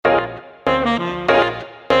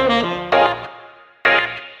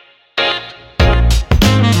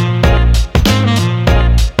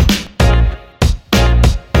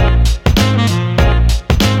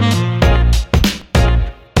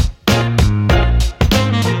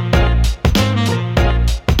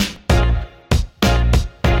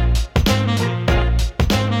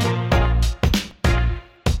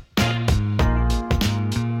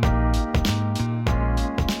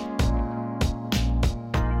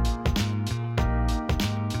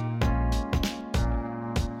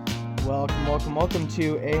Welcome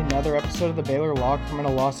to another episode of the Baylor Law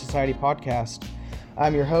Criminal Law Society podcast.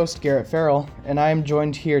 I'm your host, Garrett Farrel, and I am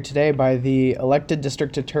joined here today by the elected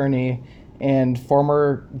district attorney and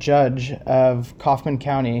former judge of Kaufman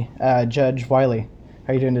County, Judge Wiley.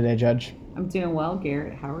 How are you doing today, Judge? I'm doing well,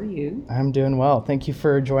 Garrett. How are you? I'm doing well. Thank you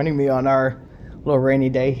for joining me on our little rainy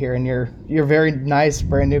day here in your very nice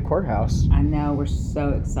brand new courthouse. I know, we're so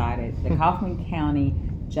excited. The Kaufman County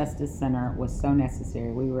Justice Center was so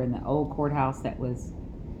necessary. We were in the old courthouse that was,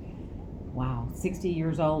 60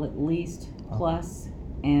 years old at least plus,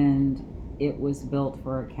 and it was built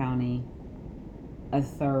for a county a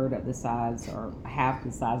third of the size or half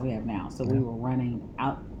the size we have now. So we were running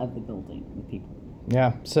out of the building with people.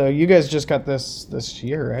 Yeah. So you guys just got this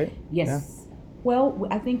year, right? Yes. Yeah. Well,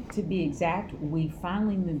 I think to be exact, we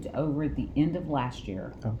finally moved over at the end of last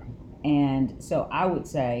year. Okay. And so I would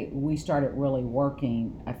say we started really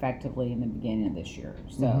working effectively in the beginning of this year.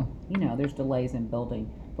 So, there's delays in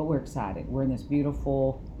building, but we're excited. We're in this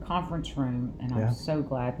beautiful conference room, and I'm so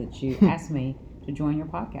glad that you asked me to join your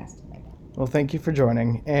podcast today. Well, thank you for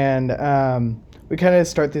joining. And we kind of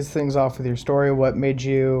start these things off with your story. What made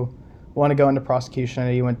you want to go into prosecution? I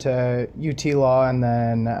know you went to UT Law, and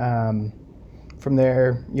then from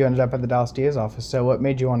there you ended up at the Dallas DA's office. So what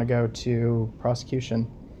made you want to go to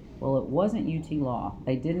prosecution? Well, it wasn't UT Law.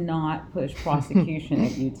 They did not push prosecution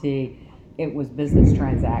at UT. It was business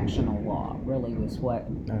transactional law, really was what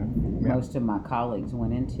most of my colleagues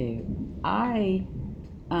went into. I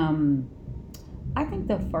think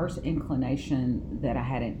the first inclination that I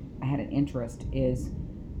had an interest is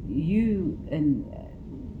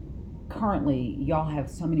currently y'all have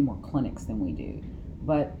so many more clinics than we do.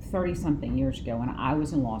 But 30-something years ago, when I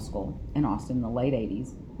was in law school in Austin in the late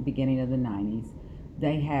 80s, beginning of the 90s,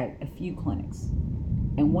 they had a few clinics.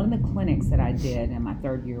 And one of the clinics that I did in my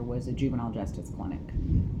third year was a juvenile justice clinic.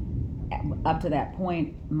 Up to that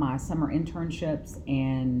point, my summer internships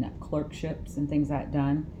and clerkships and things I'd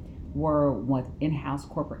done were with in-house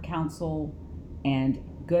corporate counsel and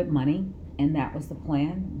good money, and that was the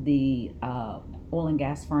plan. The oil and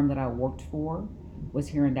gas firm that I worked for was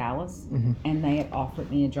here in Dallas, and they had offered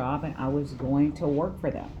me a job, and I was going to work for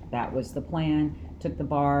them. That was the plan. Took the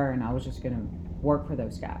bar, and I was just going to work for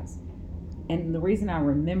those guys. And the reason I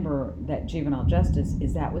remember that juvenile justice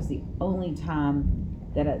is that was the only time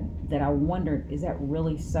that I wondered, is that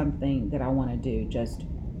really something that I want to do? Just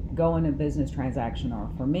go in a business transaction, or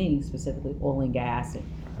for me specifically oil and gas, and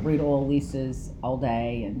read oil leases all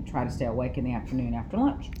day and try to stay awake in the afternoon after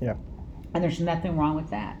lunch. Yeah. And there's nothing wrong with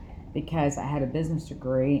that, because I had a business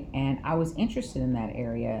degree and I was interested in that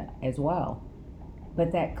area as well.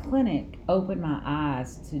 But that clinic opened my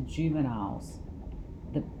eyes to juveniles,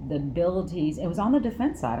 the abilities. It was on the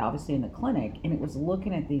defense side, obviously, in the clinic, and it was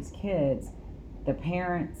looking at these kids, the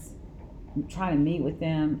parents, trying to meet with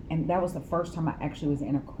them. And that was the first time I actually was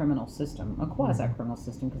in a criminal system, a quasi-criminal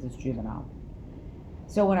system, because it's juvenile.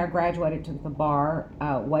 So when I graduated, took the bar,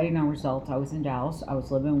 waiting on results. I was in Dallas. I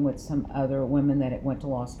was living with some other women that went to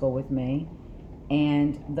law school with me.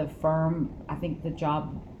 And the firm, I think the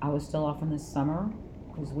job, I was still off in the summer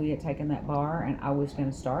because we had taken that bar and I was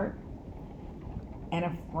going to start. And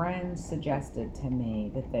a friend suggested to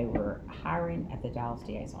me that they were hiring at the Dallas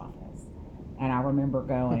DA's office. And I remember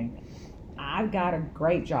going, I've got a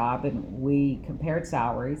great job, and we compared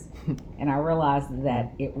salaries, and I realized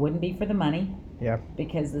that it wouldn't be for the money. Yeah.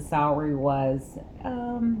 Because the salary was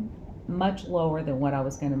much lower than what I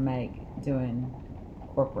was going to make doing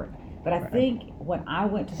corporate. But I think when I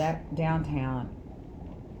went to that downtown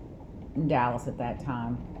in Dallas at that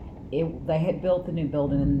time, they had built the new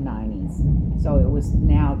building in the 90s. So it was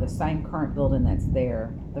now the same current building that's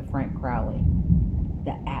there, the Frank Crowley.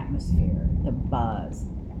 The atmosphere, the buzz,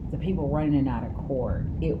 the people running in and out of court,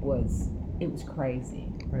 it was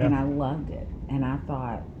crazy. Yeah. And I loved it. And I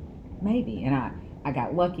thought, maybe. And I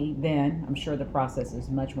got lucky then. I'm sure the process is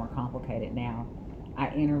much more complicated now.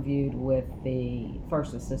 I interviewed with the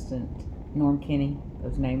first assistant, Norm Kinney.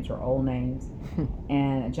 Those names are old names.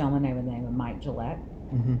 And a gentleman named the name of Mike Gillette.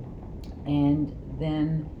 And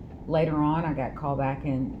then later on, I got called back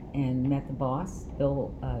and met the boss,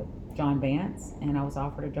 John John Vance, and I was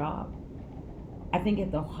offered a job. I think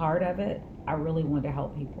at the heart of it, I really wanted to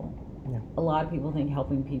help people. Yeah. A lot of people think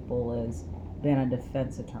helping people is being a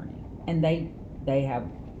defense attorney, and they have,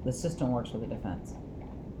 the system works for the defense,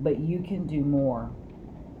 but you can do more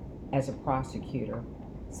as a prosecutor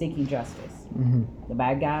seeking justice. Mm-hmm. The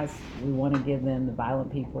bad guys, we want to give them, the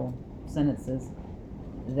violent people, sentences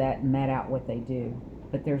that met out what they do,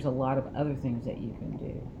 but there's a lot of other things that you can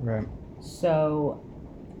do. Right. So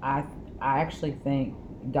I actually think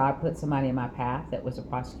God put somebody in my path that was a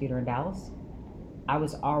prosecutor in Dallas. I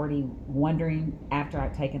was already wondering, after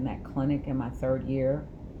I'd taken that clinic in my third year,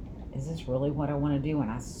 is this really what I want to do? And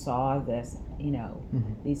I saw this,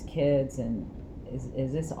 these kids, and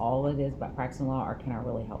is this all it is about practicing law, or can I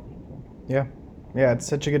really help people? Yeah. Yeah, it's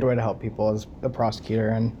such a good way to help people as a prosecutor,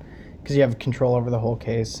 and because you have control over the whole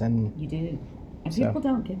case. And you do. And so, people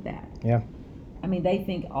don't get that. Yeah. I mean, they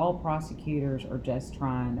think all prosecutors are just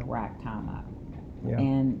trying to rack time up. Yeah.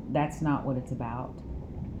 And that's not what it's about.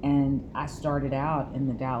 And I started out in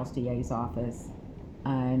the Dallas DA's office,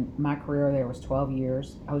 and my career there was 12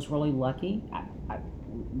 years. I was really lucky.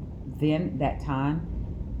 Then, that time,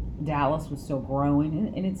 Dallas was still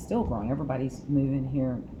growing, and it's still growing. Everybody's moving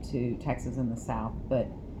here to Texas in the South, but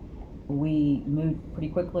we moved pretty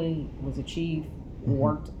quickly, was a chief,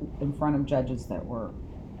 worked in front of judges that were,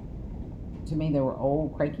 to me, they were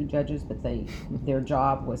old, cranky judges, but their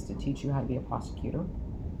job was to teach you how to be a prosecutor.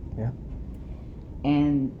 Yeah.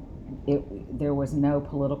 And there was no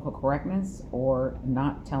political correctness or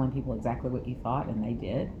not telling people exactly what you thought, and they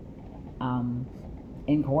did.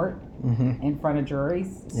 In court, in front of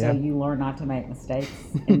juries, so you learn not to make mistakes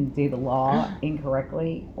and do the law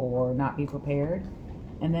incorrectly or not be prepared.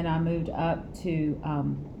 And then I moved up to,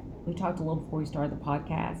 we talked a little before we started the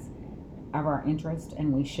podcast of our interest,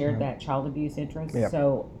 and we shared that child abuse interest. Yep.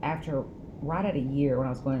 So right at a year when I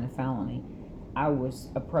was going into felony, I was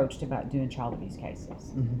approached about doing child abuse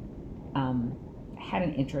cases. Had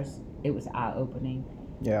an interest. It was eye-opening.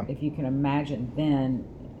 Yeah. If you can imagine, then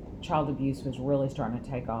child abuse was really starting to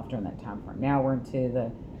take off during that time frame. Now we're into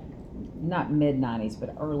the, not mid-90s,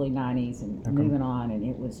 but early 90s, and moving on, and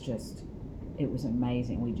it was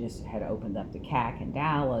amazing. We just had opened up the CAC in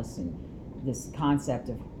Dallas, and this concept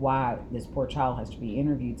of why this poor child has to be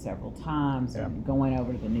interviewed several times, and going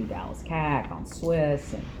over to the new Dallas CAC on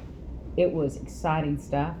Swiss, and it was exciting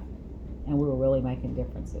stuff, and we were really making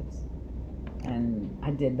differences. And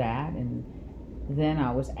I did that, and then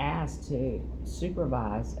I was asked to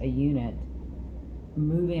supervise a unit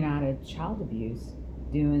moving out of child abuse,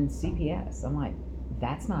 doing CPS. I'm like,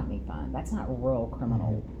 that's not any fun. That's not real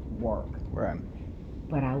criminal work. Right.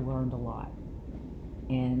 But I learned a lot.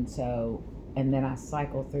 And then I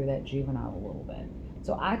cycled through that juvenile a little bit.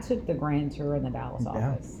 So I took the grand tour in the Dallas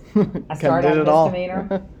office. I started out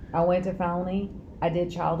misdemeanor. I went to felony. I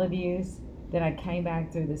did child abuse. Then I came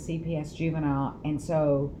back through the CPS juvenile. And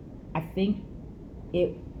so I think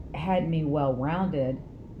it had me well-rounded.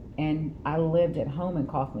 And I lived at home in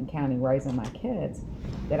Kaufman County raising my kids,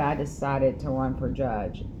 that I decided to run for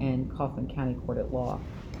judge in Kaufman County Court at Law.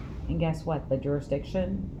 And guess what? The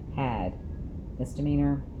jurisdiction had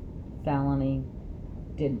misdemeanor, felony,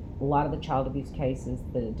 did a lot of the child abuse cases.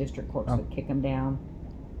 The district courts would kick them down.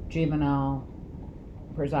 Juvenile,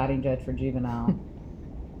 presiding judge for juvenile.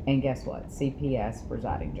 And guess what? CPS,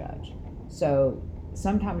 presiding judge. So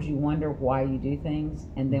sometimes you wonder why you do things,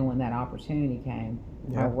 and then when that opportunity came,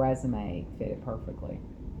 my resume fitted perfectly.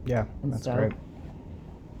 Yeah, and that's so great.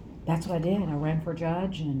 That's what I did. I ran for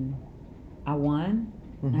judge, and I won.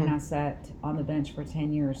 And I sat on the bench for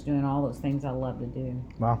 10 years doing all those things I love to do.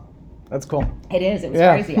 Wow. That's cool. It is. It was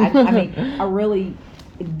crazy. I mean, I really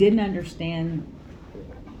didn't understand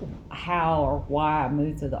how or why I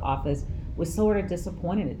moved to the office. Was sort of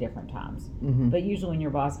disappointed at different times. But usually when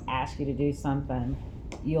your boss asks you to do something,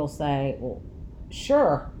 you'll say, well,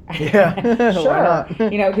 sure. Yeah. Sure.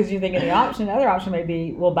 Because you're thinking the other option may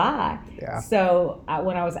be, well, bye. Yeah. So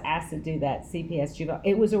when I was asked to do that CPS juvenile,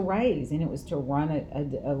 it was a raise, and it was to run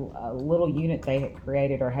a little unit they had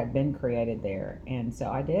created or had been created there. And so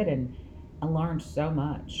I did, and I learned so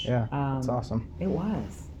much. Yeah, that's awesome. It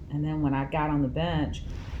was. And then when I got on the bench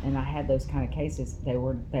and I had those kind of cases, they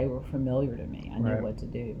were familiar to me. I knew what to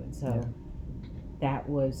do. And so that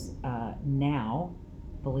was now,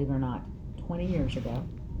 believe it or not, 20 years ago.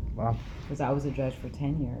 Wow. Because I was a judge for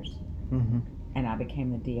 10 years. And I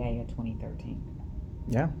became the DA in 2013.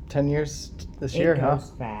 Yeah, 10 years this year, huh? It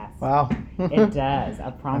goes fast. Wow. It does,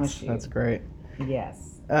 I promise you. That's great.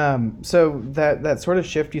 Yes. So that sort of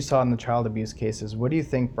shift you saw in the child abuse cases, what do you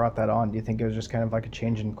think brought that on? Do you think it was just kind of like a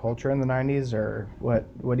change in culture in the 90s, or what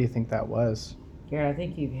do you think that was? Garrett, I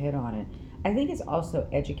think you've hit on it. I think it's also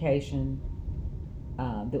education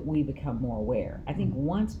that we become more aware. I think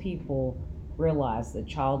once people realize that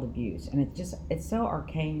child abuse, and it's so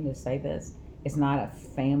arcane to say this, it's not a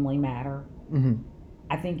family matter.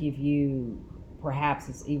 I think if you, perhaps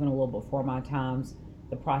it's even a little before my times,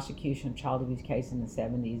 the prosecution of child abuse case in the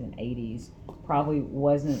 70s and 80s probably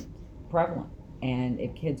wasn't prevalent. And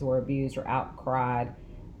if kids were abused or outcried,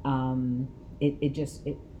 it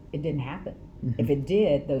didn't happen. If it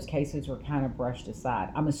did, those cases were kind of brushed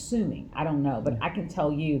aside. I'm assuming, I don't know, but I can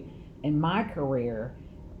tell you in my career,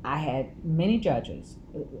 I had many judges,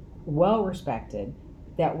 well respected,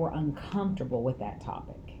 that were uncomfortable with that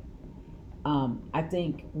topic. I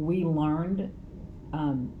think we learned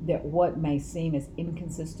that what may seem as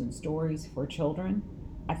inconsistent stories for children,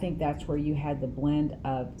 I think that's where you had the blend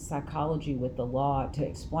of psychology with the law to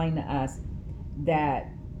explain to us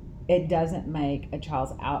that it doesn't make a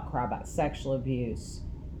child's outcry about sexual abuse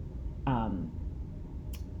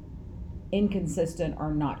inconsistent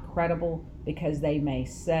or not credible, because they may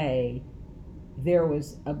say there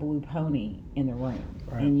was a blue pony in the room,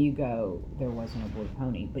 right, and you go, there wasn't a blue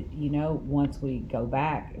pony. But once we go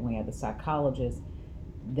back and we have the psychologists,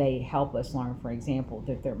 they help us learn, for example,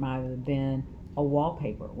 that there might have been a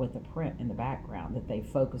wallpaper with a print in the background that they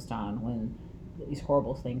focused on when these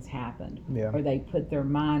horrible things happened, or they put their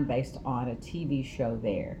mind based on a TV show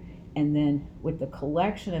there. And then with the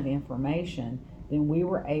collection of information, then we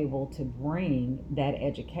were able to bring that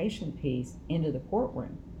education piece into the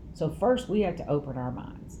courtroom. So first we had to open our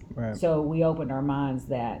minds. Right. So we opened our minds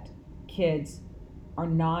that kids are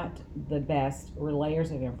not the best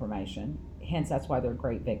relayers of information. Hence, that's why they're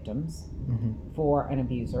great victims for an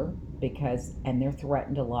abuser, and they're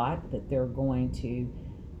threatened a lot that they're going to,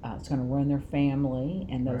 it's going to ruin their family,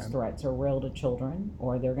 and those threats are real to children,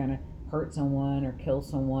 or they're going to hurt someone or kill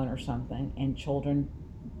someone or something, and children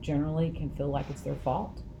generally can feel like it's their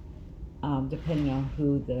fault, depending on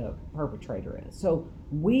who the perpetrator is. So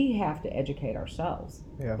we have to educate ourselves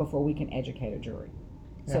before we can educate a jury.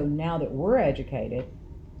 So now that we're educated,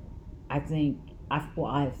 I think I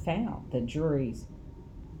have found that juries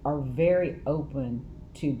are very open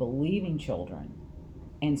to believing children,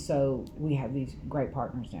 and so we have these great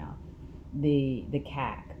partners now. The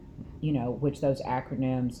CAC, which those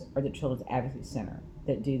acronyms are the Children's Advocacy Center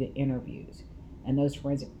that do the interviews, and those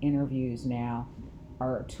forensic interviews now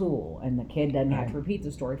are a tool, and the kid doesn't have to repeat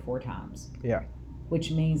the story 4 times. Yeah,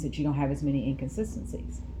 which means that you don't have as many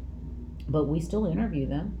inconsistencies. But we still interview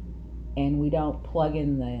them, and we don't plug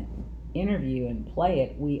in the interview and play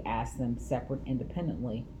it. We ask them separate,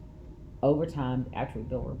 independently, over time after we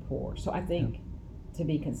build rapport. So I think, to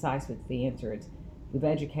be concise with the answer, it's we've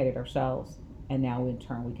educated ourselves, and now in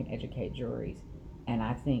turn we can educate juries. And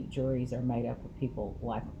I think juries are made up of people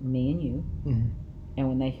like me and you, and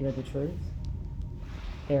when they hear the truth,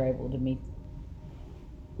 they're able to meet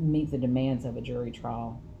the demands of a jury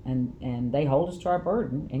trial, and they hold us to our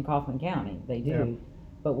burden in Kaufman County. They do,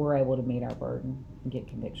 but we're able to meet our burden and get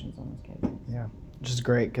convictions on those cases. Yeah, which is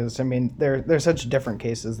great, because they're such different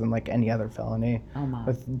cases than like any other felony,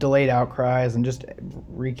 with delayed outcries and just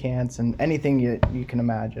recants and anything you can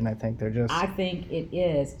imagine. I think they're just. I think it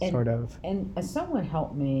is sort of. And someone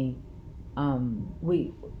helped me.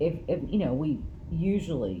 We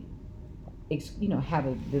usually,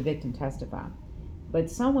 have the victim testify, but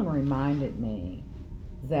someone reminded me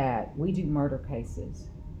that we do murder cases.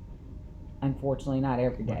 Unfortunately, not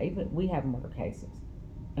every day, but we have murder cases,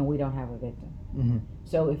 and we don't have a victim.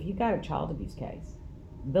 So if you got a child abuse case,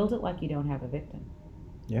 build it like you don't have a victim.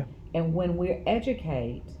 Yeah. And when we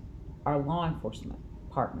educate our law enforcement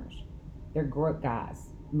partners, they're guys,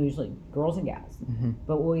 usually girls and gals,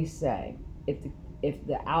 but we say, if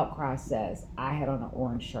the outcry says, I had on an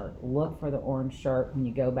orange shirt, look for the orange shirt when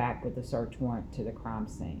you go back with the search warrant to the crime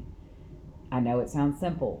scene. I know it sounds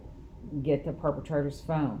simple. Get the perpetrator's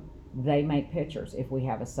phone. They make pictures if we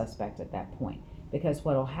have a suspect at that point. Because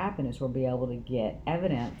what will happen is we'll be able to get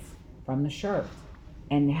evidence from the shirt.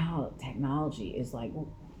 And now technology is like,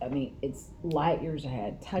 it's light years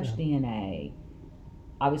ahead. Touch DNA.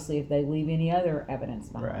 Obviously, if they leave any other evidence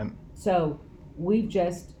behind. Right. So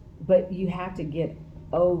but you have to get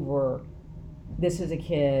over, this is a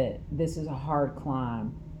kid, this is a hard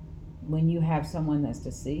climb. When you have someone that's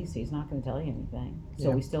deceased, he's not going to tell you anything.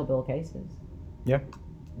 So we still build cases. Yeah.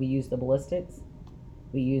 We use the ballistics.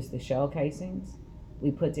 We use the shell casings.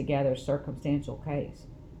 We put together a circumstantial case.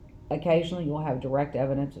 Occasionally you'll have direct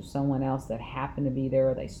evidence of someone else that happened to be there,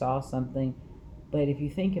 or they saw something. But if you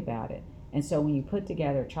think about it, and so when you put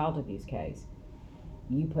together a child abuse case,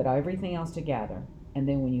 you put everything else together, and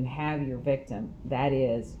then when you have your victim, that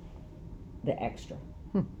is the extra.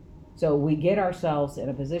 So we get ourselves in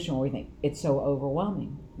a position where we think it's so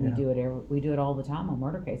overwhelming. We do it all the time on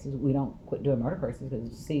murder cases. We don't quit doing murder cases because the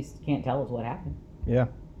deceased can't tell us what happened. Yeah.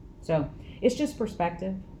 So it's just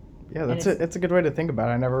perspective. Yeah, it's a good way to think about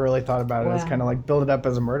it. I never really thought about it as kind of like build it up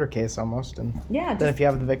as a murder case almost, and then if you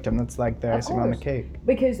have the victim, that's like the icing on the cake.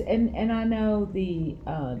 Because and I know the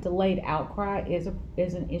delayed outcry is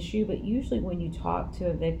an issue, but usually when you talk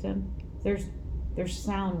to a victim, there's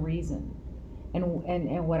sound reason, and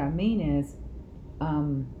what I mean is,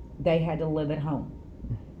 they had to live at home,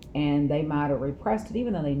 and they might have repressed it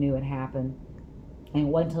even though they knew it happened, and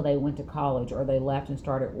wait until they went to college or they left and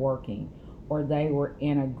started working, or they were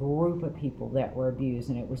in a group of people that were abused,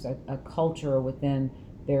 and it was a culture within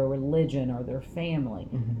their religion or their family.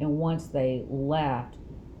 And once they left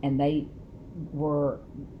and they were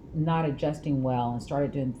not adjusting well and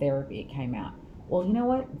started doing therapy, it came out. Well, you know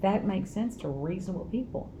what? That makes sense to reasonable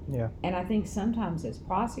people. Yeah. And I think sometimes as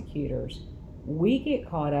prosecutors, we get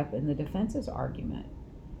caught up in the defense's argument.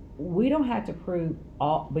 We don't have to prove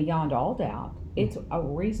beyond all doubt. It's a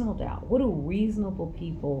reasonable doubt. What do reasonable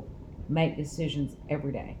people make decisions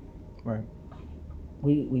every day? Right.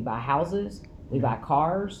 We buy houses, we buy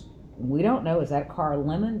cars. We don't know, is that car a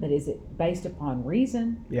lemon, but is it based upon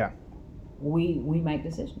reason? Yeah. We make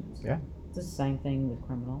decisions. Yeah. It's the same thing with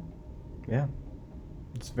criminal. Yeah.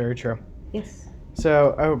 It's very true. Yes.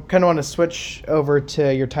 So I kind of want to switch over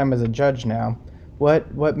to your time as a judge now.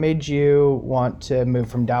 What made you want to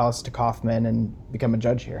move from Dallas to Kaufman and become a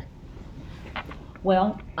judge here?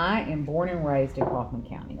 Well, I am born and raised in Kaufman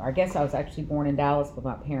County. I guess I was actually born in Dallas, but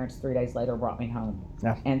my parents 3 days later brought me home.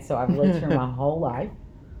 Yeah. And so I've lived here my whole life.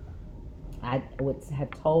 I would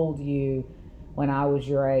have told you when I was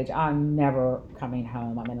your age, I'm never coming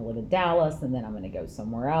home. I'm going to live in Dallas, and then I'm going to go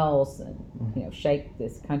somewhere else and shake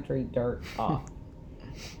this country dirt off.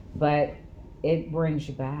 But it brings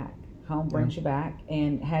you back. Home brings you back,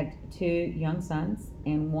 and had 2 young sons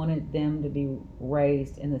and wanted them to be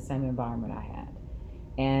raised in the same environment I had.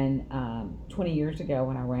 And 20 years ago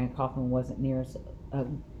when I ran, Kaufman wasn't near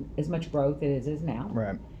as much growth as it is now.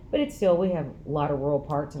 Right. But it's still, we have a lot of rural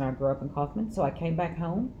parts, and I grew up in Kaufman. So I came back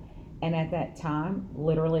home, and at that time,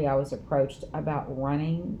 literally, I was approached about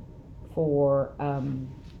running for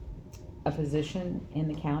a position in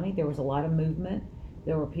the county. There was a lot of movement.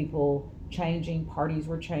 There were people changing, parties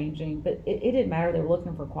were changing, but it didn't matter. They were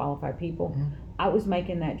looking for qualified people. I was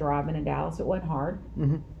making that drive into Dallas. It wasn't hard.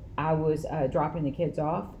 I was dropping the kids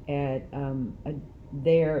off at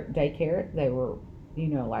their daycare. They were,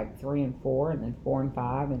 like 3 and 4, and then 4 and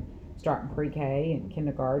 5, and starting pre-K and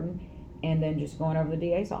kindergarten, and then just going over to the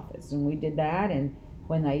DA's office. And we did that. And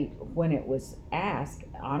when it was asked,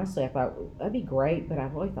 honestly, I thought that'd be great, but I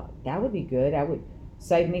really thought that would be good. I would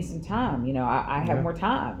save me some time. I have more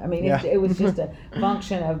time. I mean, it was just a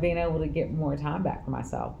function of being able to get more time back for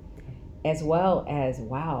myself, as well as,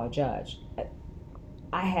 a judge.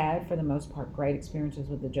 I had, for the most part, great experiences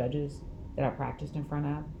with the judges that I practiced in front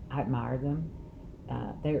of. I admired them.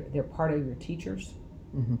 They're part of your teachers,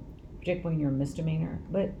 particularly when you're a misdemeanor,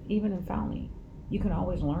 but even in felony, you can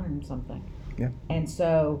always learn something. Yeah. And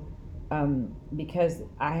so, because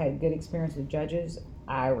I had good experience with judges,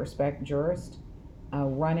 I respect jurists.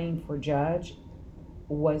 Running for judge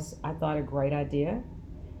was, I thought, a great idea.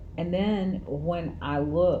 And then when I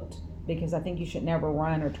looked, because I think you should never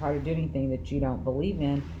run or try to do anything that you don't believe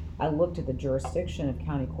in, I looked at the jurisdiction of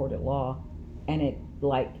county court at law, and it,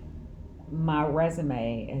 like, my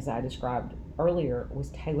resume, as I described earlier,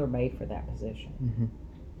 was tailor-made for that position.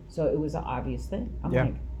 So it was an obvious thing. I'm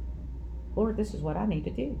like, Lord, this is what I need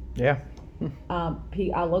to do. Yeah.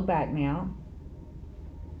 I look back now,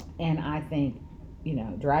 and I think,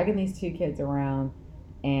 dragging these 2 kids around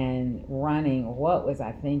and running, what was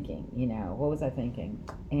I thinking? What was I thinking?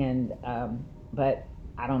 And, but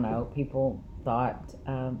I don't know, people thought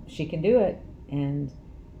she can do it. And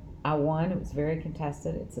I won. It was very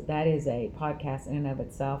contested. That is a podcast in and of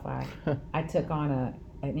itself. I took on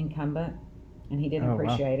an incumbent, and he didn't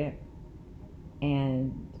appreciate it.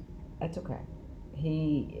 And that's okay.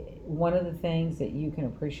 One of the things that you can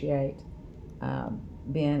appreciate,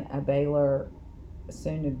 being a Baylor,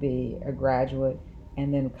 soon to be a graduate,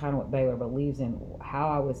 and then kind of what Baylor believes in, how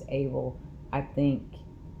I was able, I think,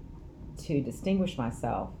 to distinguish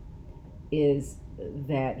myself is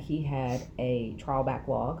that he had a trial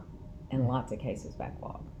backlog and lots of cases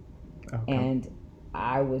backlog. Okay. And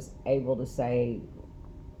I was able to say,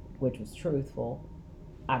 which was truthful,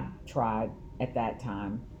 I tried at that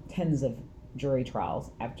time tens of jury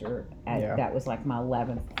trials that was like my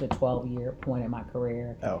 11th to 12 year point in my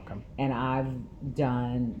career. Okay. And I've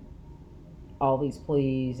done all these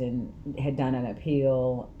pleas and had done an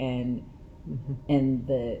appeal, and in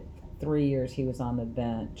the 3 years he was on the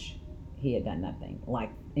bench, he had done nothing,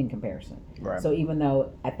 like, in comparison. Right. So even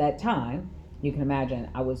though at that time, you can imagine,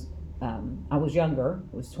 I was younger,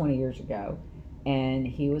 it was 20 years ago, and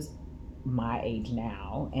he was my age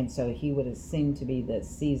now, and so he would have seemed to be the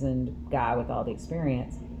seasoned guy with all the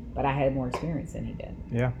experience, but I had more experience than he did.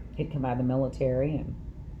 Yeah. He'd come out of the military,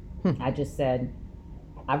 and I just said,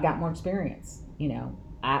 I've got more experience. You know,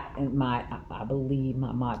 I believe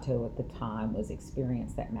my motto at the time was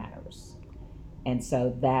experience that matters. And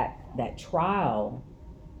so that trial,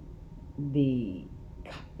 the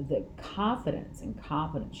confidence and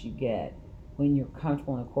competence you get when you're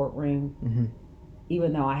comfortable in a courtroom,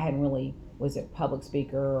 even though I hadn't really was a public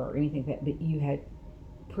speaker or anything but you had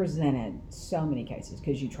presented so many cases,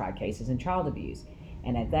 because you tried cases in child abuse,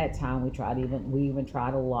 and at that time we even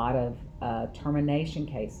tried a lot of termination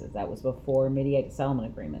cases. That was before mediated settlement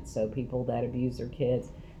agreements. So people that abuse their kids,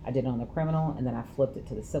 I did it on the criminal, and then I flipped it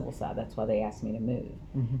to the civil side. That's why they asked me to move.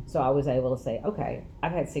 So I was able to say, okay,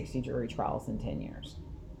 I've had 60 jury trials in 10 years.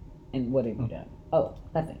 And what have you done? Oh,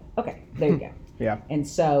 nothing. Okay, there you go. Yeah. And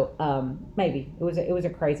so maybe it was a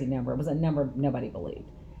crazy number. It was a number nobody believed.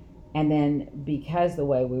 And then because the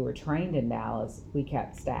way we were trained in Dallas, we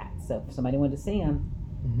kept stats. So if somebody wanted to see them,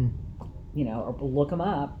 you know, or look them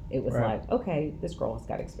up, it was like, okay, this girl has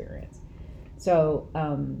got experience. So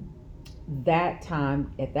at that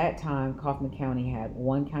time, Kaufman County had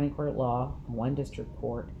one county court at law, one district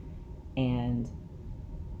court, and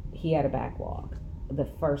he had a backlog. The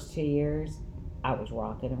first 2 years, I was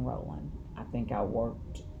rocking and rolling. I think I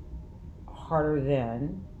worked harder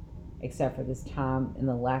then, except for this time in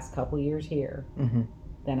the last couple of years here,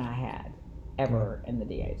 than I had ever in the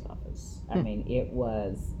DA's office. I mean, it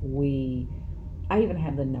was, I even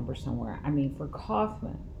have the number somewhere. I mean, for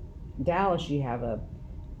Kaufman, Dallas, you have a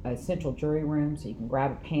central jury room, so you can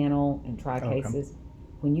grab a panel and try cases.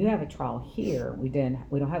 When you have a trial here, we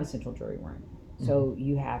don't have a central jury room. So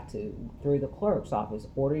you have to, through the clerk's office,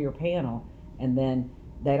 order your panel, and then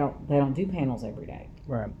they don't do panels every day.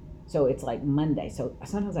 Right. So it's like Monday. So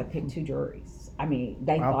sometimes I pick 2 juries. I mean,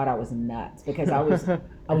 they thought I was nuts because I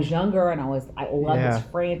was younger, and I loved this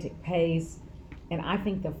frantic pace. And I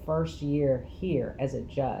think the first year here as a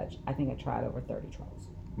judge, I think I tried over 30 trials.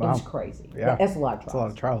 Wow. It was crazy. Yeah. That's a lot of trials. That's a lot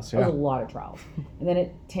of trials, yeah. It was a lot of trials. And then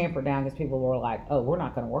it tampered down because people were like, oh, we're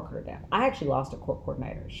not going to work her down. I actually lost a court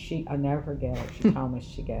coordinator. I'll never forget it. She told me,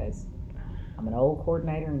 she goes, I'm an old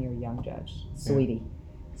coordinator and you're a young judge, sweetie.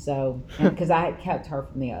 So, because I had kept her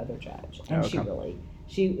from the other judge. And she had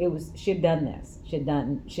done this. She had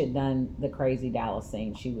done the crazy Dallas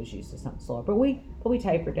scene. She was used to something slower. But we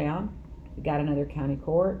tapered down. We got another county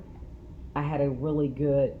court. I had a really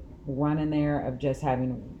good run in there of just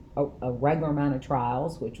having a regular amount of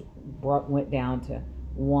trials, which went down to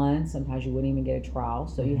 1. Sometimes you wouldn't even get a trial,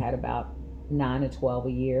 so you had about 9 to 12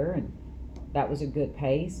 a year, and that was a good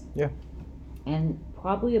pace. Yeah. And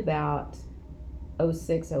probably about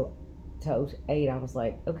 06 to 08, I was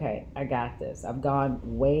like, okay, I got this. I've gone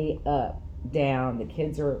way up, down. The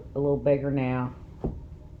kids are a little bigger now.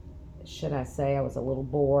 Should I say I was a little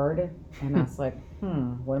bored? And I was like,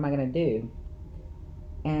 what am I going to do?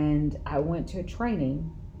 And I went to a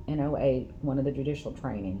training in 08, one of the judicial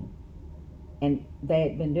training. And they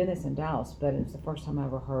had been doing this in Dallas, but it was the first time I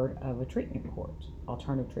ever heard of a treatment court,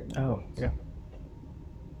 alternative treatment court. Oh, yeah.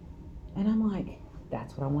 And I'm like,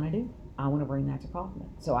 that's what I want to do. I want to bring that to Kaufman.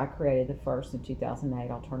 So I created the first in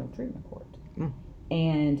 2008 alternative treatment court.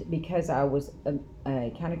 And because I was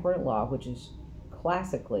a county court at law, which is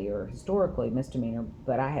classically or historically misdemeanor,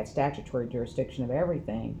 but I had statutory jurisdiction of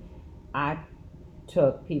everything, I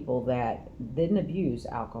took people that didn't abuse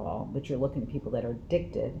alcohol, but you're looking at people that are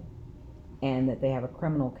addicted and that they have a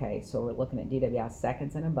criminal case. So we're looking at DWI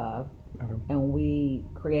seconds and above. Okay. And we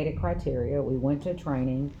created criteria. We went to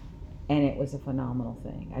training, and it was a phenomenal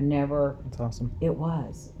thing. That's awesome. It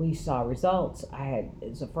was. We saw results. It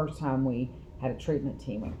was the first time we had a treatment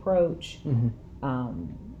team approach.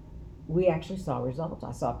 We actually saw results.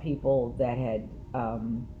 I saw people that had,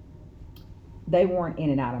 they weren't in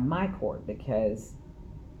and out of my court because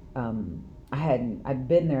I'd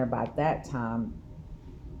been there by that time,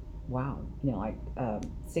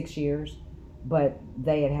 6 years, but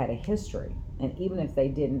they had a history. And even if they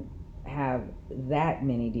didn't have that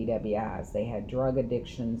many DWIs, they had drug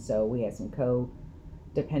addiction, so we had some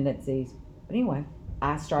codependencies. But anyway,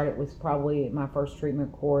 I started with probably my first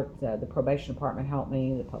treatment court. The probation department helped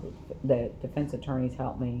me, the defense attorneys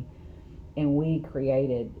helped me, and we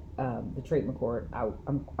created the treatment court.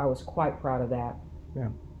 I was quite proud of that. Yeah.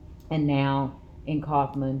 And now in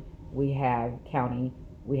Kaufman, we have county,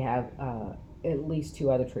 we have at least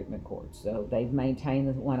 2 other treatment courts. So they've maintained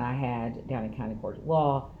the one I had down in County Court of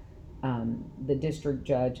Law. The district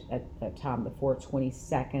judge at that time, the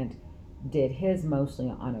 422nd, did his mostly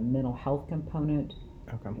on a mental health component.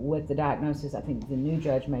 Okay. With the diagnosis. I think the new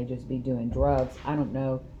judge may just be doing drugs. I don't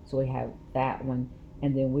know. So we have that one.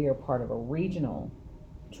 And then we are part of a regional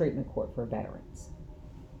treatment court for veterans.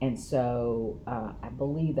 And so I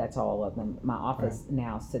believe that's all of them. My office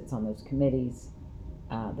now sits on those committees,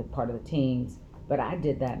 the part of the teams. But I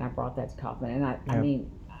did that and I brought that to Kaufman. And I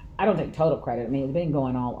mean, I don't take total credit. I mean, it's been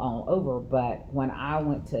going all over. But when I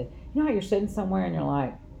went to, you know how you're sitting somewhere and you're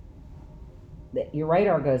like, your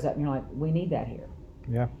radar goes up and you're like, we need that here.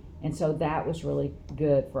 Yeah. And so that was really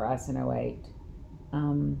good for us in 08.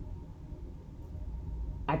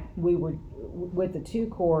 We were with the 2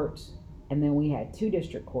 courts, and then we had 2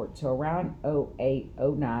 district courts. So around 08,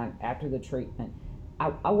 09, after the treatment,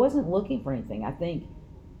 I wasn't looking for anything.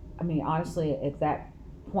 I mean, honestly, at that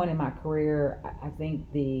point in my career, I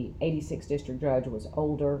think the 86th district judge was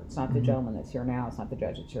older. It's not the gentleman that's here now. It's not the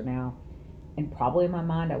judge that's here now. And probably in my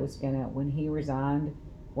mind, I was gonna, when he resigned,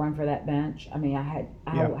 run for that bench. I mean, I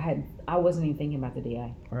wasn't even thinking about the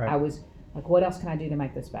DA. Right. I was like, what else can I do to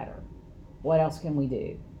make this better? What else can we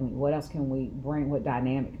do? I mean, what else can we bring? What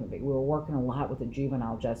dynamic can we be? We were working a lot with the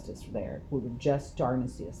juvenile justice there. We were just starting to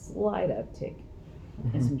see a slight uptick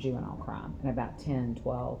in some juvenile crime in about 10,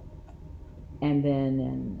 12. And then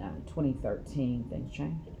in 2013, things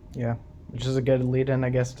changed. Yeah, which is a good lead-in, I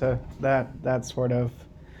guess, to that sort of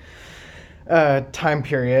time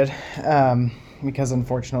period. Because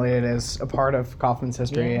unfortunately it is a part of Kaufman's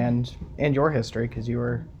history and your history, because you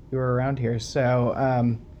were around here. So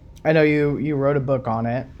I know you wrote a book on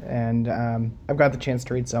it, and I've got the chance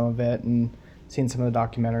to read some of it and seen some of the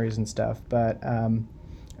documentaries and stuff. But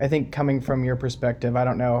I think coming from your perspective, I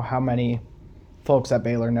don't know how many folks at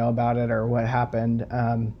Baylor know about it or what happened.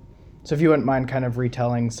 So if you wouldn't mind kind of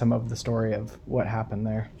retelling some of the story of what happened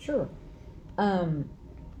there. Sure.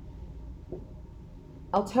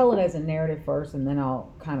 I'll tell it as a narrative first, and then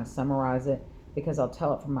I'll kind of summarize it, because I'll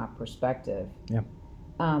tell it from my perspective. Yeah.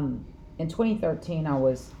 In 2013, I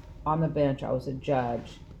was on the bench. I was a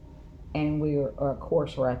judge, and we were, of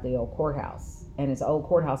course, we're at the old courthouse. And as old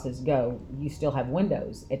courthouses go, you still have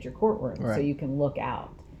windows at your courtroom, so you can look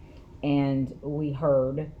out. And we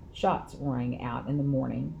heard shots ring out in the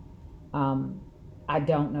morning. I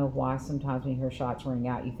don't know why sometimes when you hear shots ring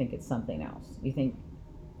out, you think it's something else. You think,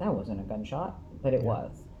 that wasn't a gunshot, but it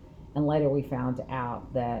was. And later we found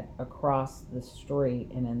out that across the street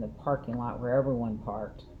and in the parking lot where everyone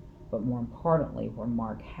parked, but more importantly where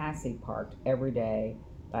Mark Hassey parked every day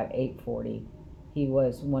about 8:40, he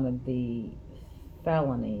was one of the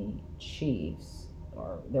felony chiefs,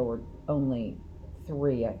 or there were only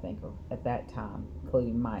 3, I think, at that time,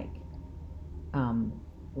 including Mike,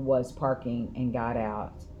 was parking and got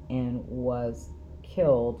out and was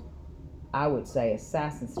killed, I would say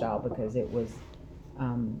assassin style, because it was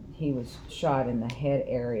he was shot in the head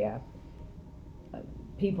area.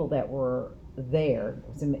 People that were there,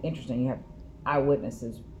 it's interesting, you have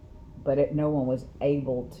eyewitnesses, but no one was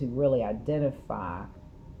able to really identify,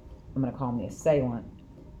 I'm going to call him the assailant,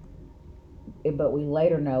 but we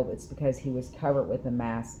later know it's because he was covered with a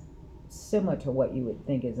mask similar to what you would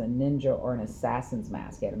think is a ninja or an assassin's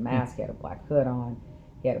mask. He had a mask, he had a black hood on,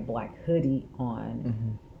 he had a black hoodie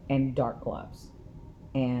on, and dark gloves.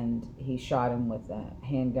 And he shot him with a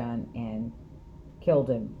handgun and killed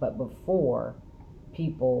him. But before,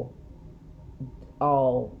 people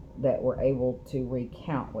all that were able to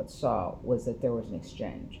recount what saw was that there was an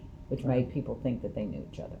exchange, which made people think that they knew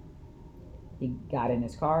each other. He got in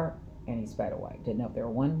his car and he sped away. Didn't know if there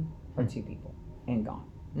were 1 or 2 people, and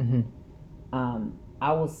gone.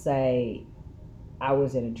 I will say I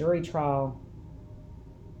was in a jury trial.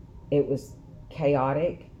 It was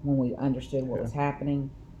chaotic when we understood what was happening.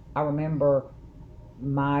 I remember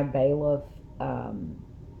my bailiff,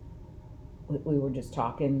 we were just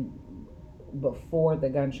talking before the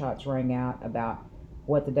gunshots rang out about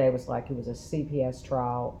what the day was like. It was a CPS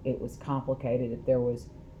trial. It was complicated. If there was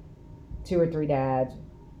 2 or 3 dads,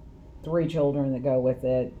 3 children that go with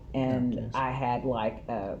it, and I had like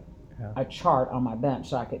a chart on my bench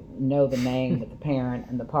so I could know the name of the parent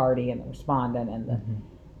and the party and the respondent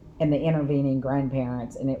and the intervening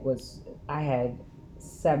grandparents. And I had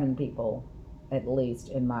 7 people at least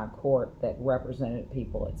in my court that represented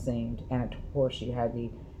people, it seemed, and of course you had the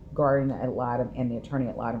guardian ad litem and the attorney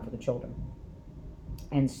ad litem for the children.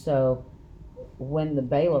 And so when the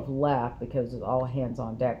bailiff left, because it was all hands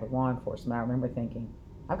on deck with law enforcement, I remember thinking,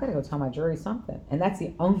 I've got to go tell my jury something. And that's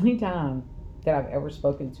the only time that I've ever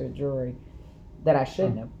spoken to a jury that I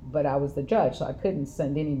shouldn't have, but I was the judge, so I couldn't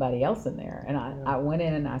send anybody else in there. And I went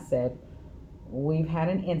in and I said, we've had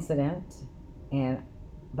an incident, and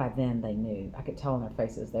by then they knew. I could tell on their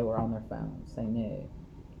faces, they were on their phones, they knew.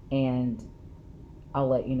 And I'll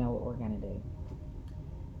let you know what we're going to do.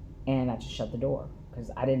 And I just shut the door because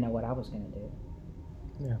I didn't know what I was going to do.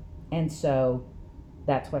 Yeah. And so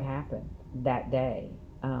that's what happened that day.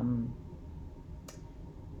 I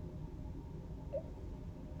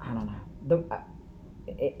don't know.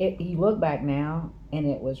 You look back now, and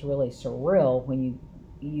it was really surreal when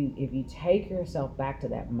if you take yourself back to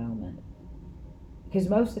that moment. Because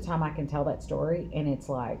most of the time I can tell that story, and it's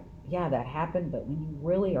like, yeah, that happened. But when you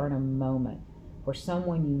really are in a moment where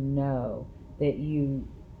someone you know that you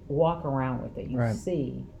walk around with, that you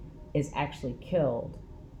see, is actually killed,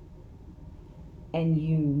 and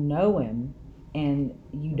you know him, and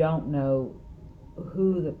you don't know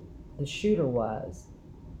who the shooter was,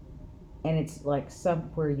 and it's like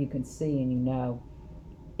somewhere you can see and you know,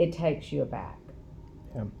 it takes you aback.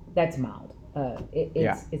 Yeah. That's mild.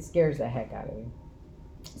 It scares the heck out of you.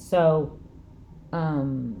 So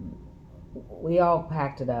we all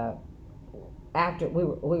packed it up. After we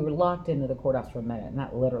were locked into the courthouse for a minute,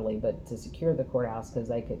 not literally, but to secure the courthouse because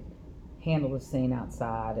they could handle the scene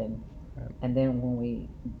outside, and then when we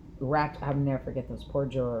wrapped, I'll never forget, those poor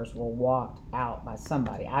jurors were walked out by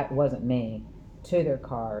somebody. It wasn't me, to their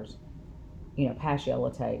cars. Past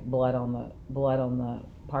yellow tape, blood on the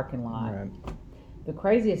parking lot. Right. The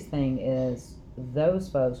craziest thing is those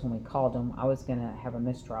folks, when we called them, I was gonna have a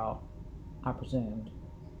mistrial, I presumed,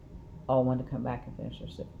 all wanted to come back and finish their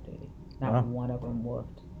civic duty. Not one of them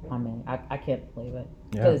woofed on me. I can't believe it.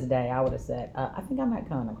 Yeah. To this day, I would have said, I think I might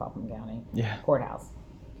come to Kaufman County Courthouse.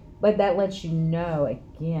 But that lets you know,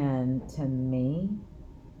 again, to me,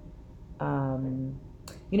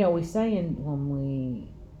 we say when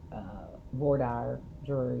we board our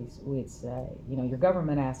juries, we'd say, your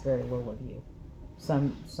government asks very little of you.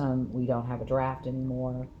 Some we don't have a draft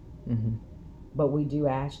anymore, but we do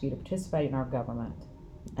ask you to participate in our government,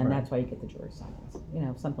 and that's why you get the jury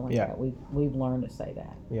summons. Something like that. We've learned to say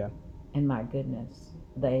that. Yeah. And my goodness,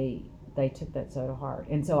 they took that so to heart,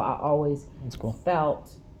 and so I always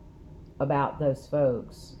felt about those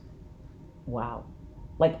folks. Wow,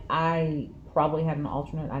 like I probably had an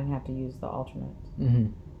alternate. I didn't have to use the alternate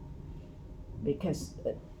because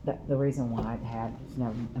the reason why I had was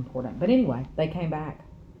never important. But anyway, they came back,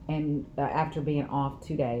 and after being off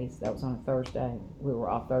 2 days, that was on a Thursday. We were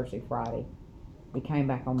off Thursday, Friday. We came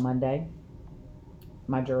back on Monday.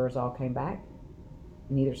 My jurors all came back.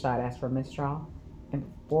 Neither side asked for a mistrial. And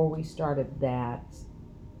before we started that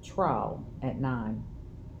trial at 9,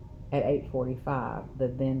 at 8:45, the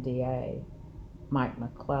then DA, Mike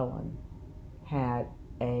McClellan, had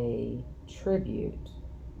a tribute,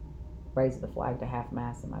 raised the flag to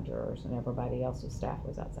half-mast, and my jurors and everybody else's staff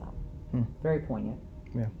was outside. Very poignant.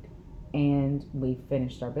 Yeah. And we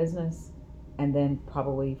finished our business, and then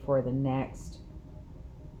probably for the next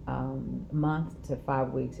month to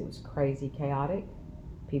 5 weeks, it was crazy chaotic.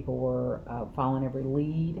 People were following every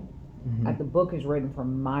lead. The book is written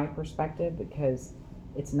from my perspective because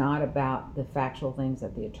it's not about the factual things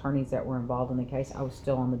that the attorneys that were involved in the case. I was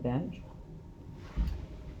still on the bench.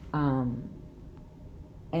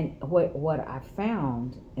 And what I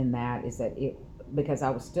found in that is that because I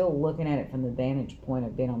was still looking at it from the vantage point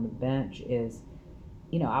of being on the bench, is,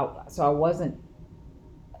 so I wasn't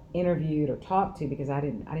interviewed or talked to because I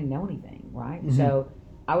didn't know anything, right? So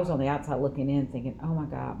I was on the outside looking in, thinking, oh my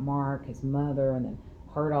God, Mark, his mother, and then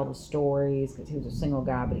heard all the stories because he was a single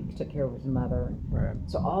guy, but he took care of his mother. Right.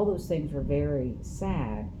 So all those things were very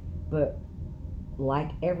sad, but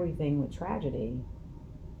like everything with tragedy,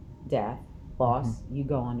 death, loss, you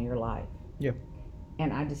go on to your life. Yep.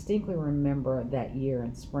 And I distinctly remember that year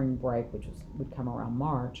in spring break, which would come around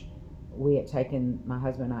March, my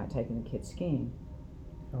husband and I had taken the kids skiing.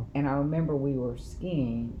 Oh. And I remember we were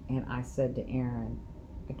skiing, and I said to Aaron,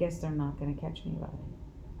 I guess they're not going to catch anybody.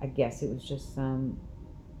 I guess it was just some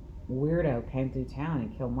weirdo came through town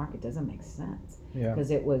and killed Mark. It doesn't make sense. Yeah.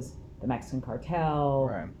 Because it was the Mexican cartel.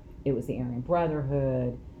 Right. It was the Aryan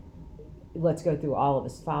Brotherhood. Let's go through all of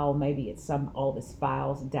his files. Maybe it's all of his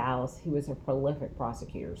files. Dallas, he was a prolific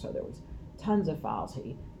prosecutor, so there was tons of files.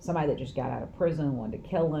 Somebody that just got out of prison wanted to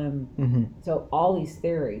kill him. So all these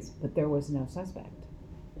theories, but there was no suspect.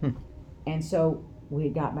 And so we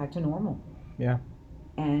got back to normal. Yeah.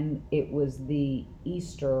 And it was the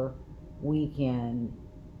Easter weekend,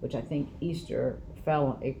 which I think Easter fell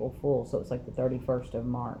on April Fool's, so it's like the 31st of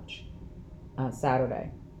March,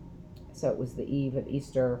 Saturday. So it was the eve of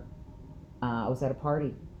Easter. I was at a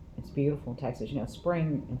party It's beautiful in Texas. You know,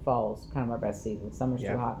 spring and fall is kind of our best season. Summer's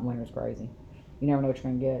too hot and winter's crazy. You never know what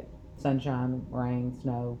you're going to get. Sunshine, rain,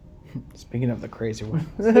 snow. Speaking of the crazy one.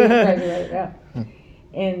 Yeah.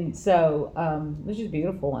 And so it was just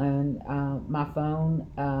beautiful. And my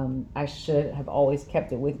phone, I should have always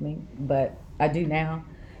kept it with me, but I do now.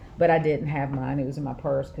 But I didn't have mine. It was in my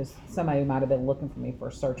purse because somebody might have been looking for me for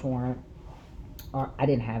a search warrant. Or I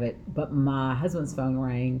didn't have it. But my husband's phone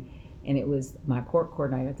rang, and it was my court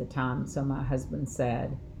coordinator at the time. So my husband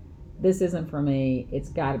said, "This isn't for me. It's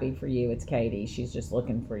got to be for you. It's Katie. She's just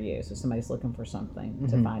looking for you. So somebody's looking for something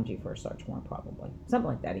to find you for a search warrant, probably." Something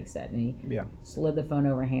like that, he said. And he slid the phone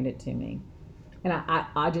over and handed it to me. And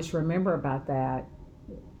I just remember about that,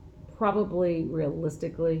 probably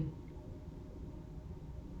realistically,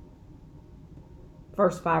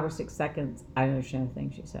 first 5 or 6 seconds, I didn't understand the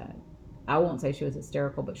thing she said. I won't say she was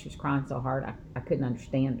hysterical, but she was crying so hard I couldn't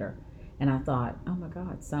understand her. And I thought, oh my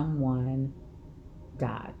God, someone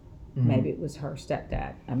died. Maybe it was her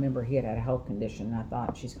stepdad. I remember he had a health condition, and I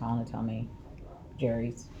thought, she's calling to tell me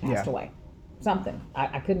Jerry's passed away. Something.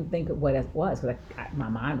 I couldn't think of what it was because my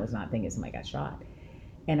mind was not thinking somebody got shot.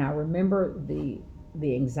 And I remember the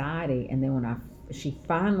anxiety, and then when she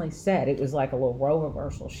finally said, it was like a little role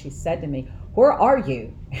reversal. She said to me, "Where are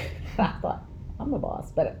you?" I thought, I'm the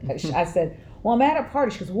boss. But I said, "Well, I'm at a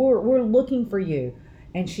party." She goes, we're looking for you.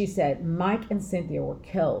 And she said, "Mike and Cynthia were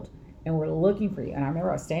killed, and we're looking for you." And I remember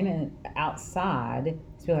I was standing outside.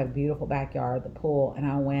 Still had a beautiful backyard, the pool. And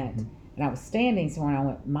I went, and I was standing somewhere, and I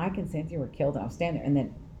went, "Mike and Cynthia were killed." And I was standing there. And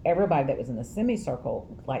then everybody that was in the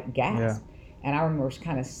semicircle, like, gasped. Yeah. And I remember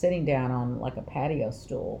kind of sitting down on like a patio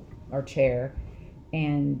stool or chair.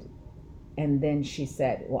 And then she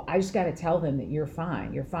said, "Well, I just got to tell them that you're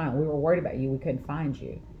fine. You're fine. We were worried about you. We couldn't find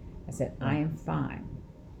you." I said, "I am fine.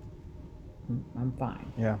 I'm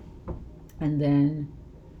fine." Yeah. And then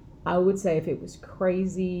I would say if it was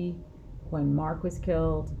crazy when Mark was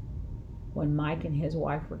killed, when Mike and his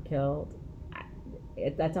wife were killed,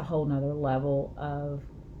 that's a whole nother level of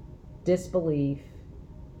disbelief.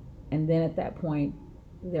 And then at that point,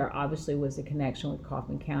 there obviously was a connection with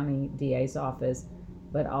Kaufman County DA's office,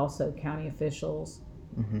 but also county officials.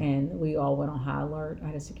 And we all went on high alert. I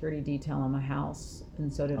had a security detail on my house,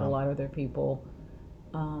 and so did a lot of other people.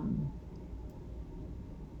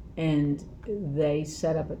 And they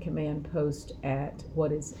set up a command post at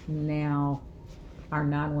what is now our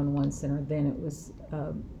 911 center. Then it was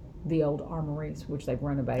the old armories, which they've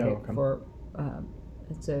renovated for.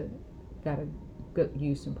 It's got a good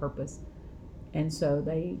use and purpose. And so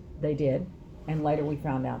they did. And later we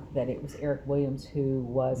found out that it was Erleigh Williams, who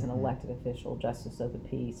was an elected official, justice of the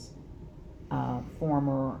peace,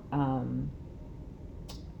 former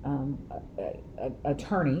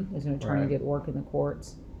attorney, as an attorney, did work in the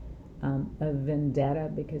courts, a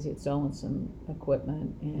vendetta because he had stolen some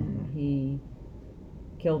equipment, and he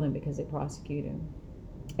killed him because they prosecuted him.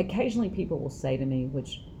 Occasionally people will say to me,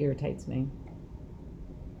 which irritates me,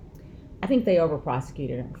 I think they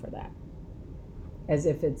over-prosecuted him for that. As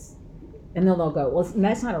if it's, and then they'll go, well,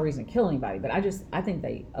 that's not a reason to kill anybody, but I think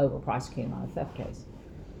they over-prosecuted him on a theft case.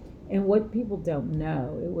 And what people don't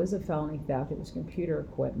know, it was a felony theft, it was computer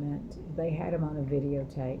equipment, they had him on a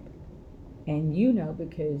videotape. And you know,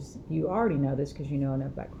 because you already know this because you know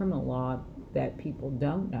enough about criminal law that people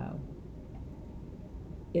don't know,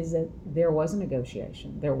 is that there was a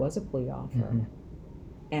negotiation, there was a plea offer.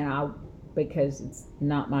 And because it's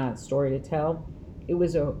not my story to tell, it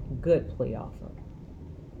was a good plea offer.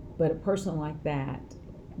 But a person like that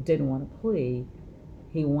didn't want to plea.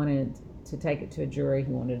 He wanted to take it to a jury.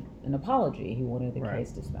 He wanted an apology. He wanted the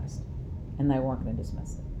case dismissed. And they weren't going to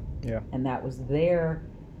dismiss it. Yeah. And that was their,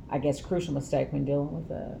 I guess, crucial mistake when dealing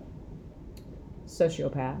with a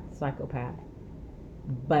psychopath.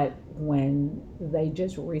 But when they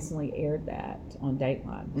just recently aired that on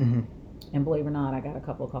Dateline, and believe it or not, I got a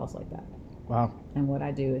couple of calls like that. Wow. And what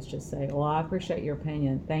I do is just say, well, I appreciate your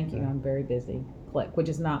opinion. Thank you. I'm very busy. Click, which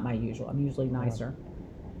is not my usual. I'm usually nicer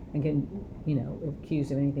and can,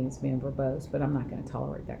 accused of anything that's being verbose, but I'm not going to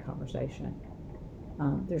tolerate that conversation.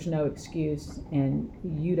 There's no excuse, and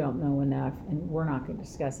you don't know enough, and we're not going to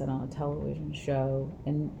discuss it on a television show,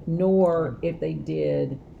 and nor if they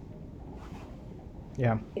did.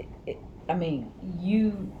 Yeah.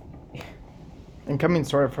 And coming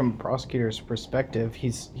sort of from a prosecutor's perspective,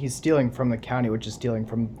 he's stealing from the county, which is stealing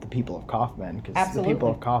from the people of Kaufman, because the people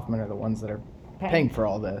of Kaufman are the ones that are paying for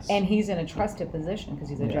all this. And he's in a trusted position because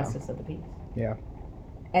he's a justice of the peace. Yeah.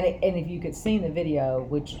 And if you could see the video,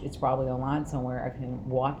 which it's probably online somewhere, of him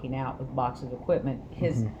walking out with boxes of equipment,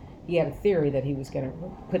 he had a theory that he was going to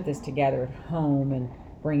put this together at home and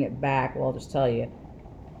bring it back. Well, I'll just tell you,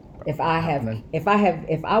 If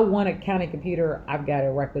I want a county computer, I've got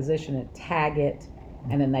to requisition it, tag it,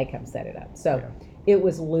 and then they come set it up. So it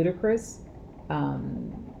was ludicrous.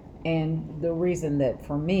 And the reason that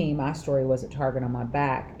for me, my story was a target on my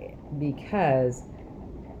back, because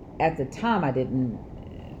at the time I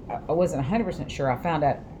wasn't 100% sure. I found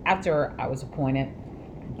out after I was appointed,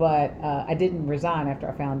 but I didn't resign after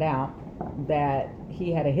I found out that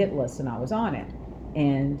he had a hit list and I was on it.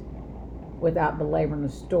 And without belaboring the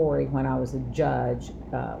story, when I was a judge,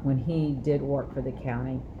 when he did work for the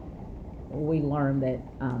county, we learned that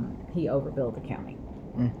he overbilled the county.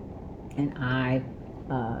 And I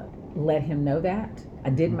let him know that. I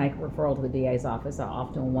did make a referral to the DA's office. I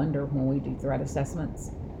often wonder when we do threat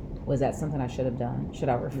assessments, was that something I should have done? Should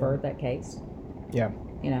I have referred that case? Yeah.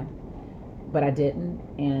 But I didn't.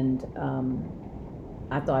 And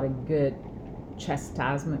I thought a good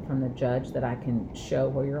chastisement from the judge that I can show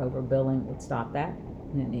where you're overbilling would stop that.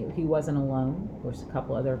 And he wasn't alone. There was a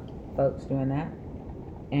couple other folks doing that.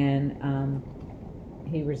 And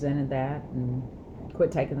he resented that and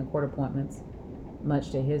quit taking the court appointments,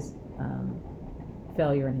 much to his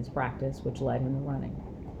failure in his practice, which led him to running.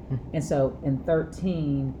 And so in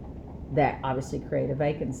 2013, that obviously created a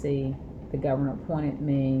vacancy. The governor appointed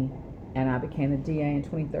me, and I became the DA in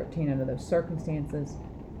 2013 under those circumstances.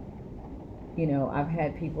 I've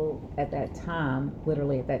had people at that time,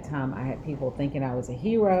 literally at that time, I had people thinking I was a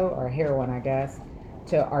hero or a heroine, I guess,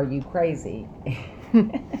 to are you crazy?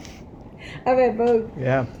 I've had both.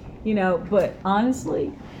 Yeah. But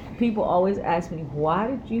honestly, people always ask me, why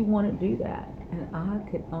did you want to do that? And I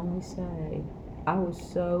could only say, I was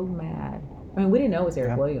so mad. I mean, we didn't know it was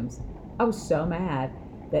Erleigh Williams. I was so mad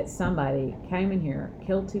that somebody came in here,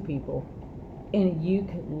 killed 2 people, and you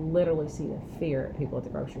could literally see the fear of people at the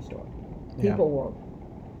grocery store. People were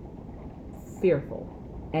fearful,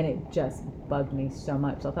 and it just bugged me so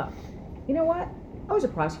much. So I thought, you know what? I was a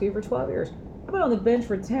prosecutor for 12 years. I've been on the bench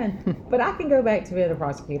for 10, but I can go back to being a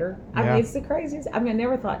prosecutor. I mean, it's the craziest. I mean, I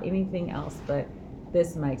never thought anything else, but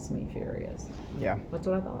this makes me furious. Yeah. That's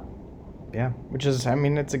what I thought. Yeah, which is, I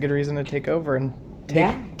mean, it's a good reason to take over and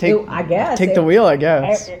take the wheel, I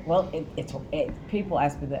guess. People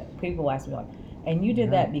ask me that. People ask me like, and you did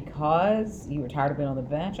that because you were tired of being on the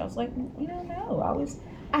bench? I was like, no.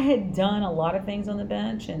 I had done a lot of things on the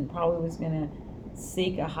bench and probably was going to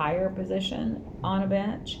seek a higher position on a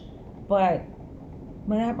bench. But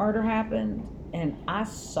when that murder happened and I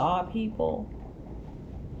saw people,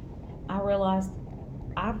 I realized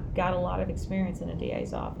I've got a lot of experience in a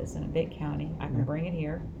DA's office in a big county. I can bring it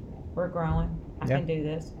here. We're growing. I can do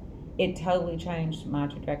this. It totally changed my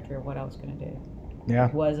trajectory of what I was going to do. Yeah.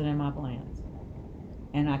 It wasn't in my plans.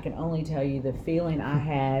 And I can only tell you the feeling I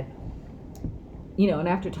had, and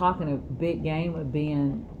after talking a big game of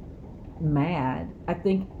being mad, I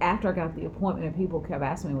think after I got the appointment and people kept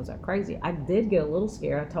asking me, was I crazy? I did get a little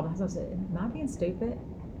scared. I told myself, I said, am I being stupid?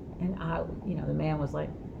 And the man was like,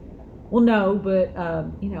 well, no, but,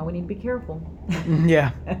 we need to be careful.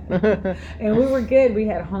 Yeah. And we were good. We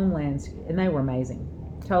had Homelands, and they were amazing.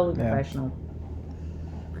 Totally professional.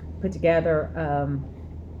 Put together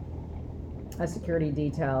a security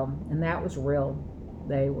detail, and that was real.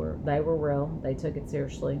 They were real. They took it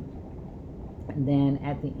seriously. And then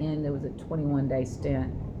at the end, there was a 21-day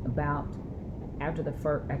stint. About after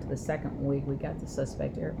the second week, we got the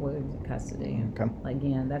suspect, Erleigh Williams, in custody. Okay.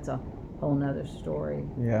 Again, that's a whole nother story.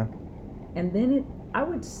 Yeah. And then I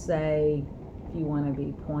would say, if you want to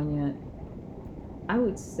be poignant, I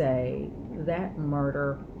would say that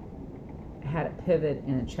murder had a pivot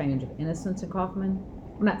and a change of innocence in Kaufman.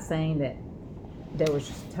 I'm not saying that there was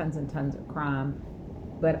just tons and tons of crime,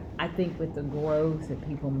 but I think with the growth of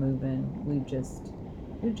people moving,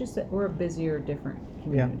 we're a busier, different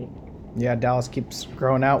community. Yeah, Dallas keeps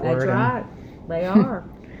growing outward. That's right. They are.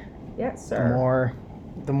 Yes, sir.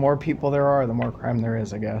 The more people there are, the more crime there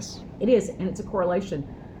is, I guess. It is, and it's a correlation.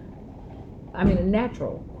 I mean, a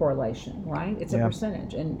natural correlation, right? It's a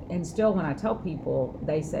percentage. And still, when I tell people,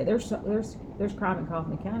 they say there's crime in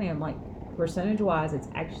Kaufman County. I'm like, percentage-wise, it's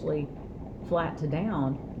actually flat to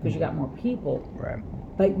down because you got more people. Right.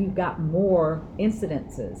 But you've got more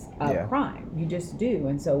incidences of crime. You just do.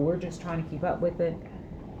 And so we're just trying to keep up with it.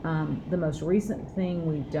 The most recent thing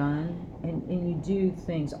we've done, and you do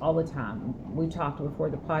things all the time. We talked before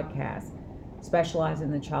the podcast, specialize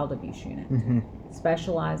in the child abuse unit,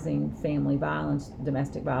 specializing family violence,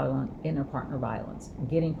 domestic violence, interpartner violence,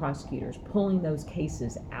 getting prosecutors, pulling those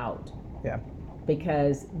cases out. Yeah.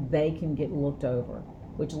 Because they can get looked over,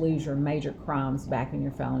 which leaves your major crimes back in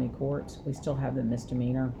your felony courts. We still have the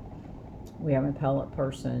misdemeanor. We have an appellate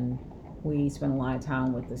person. We spend a lot of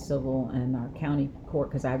time with the civil and our county court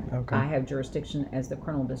because I have jurisdiction as the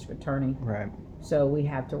criminal district attorney. Right. So we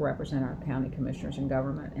have to represent our county commissioners and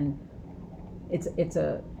government, and it's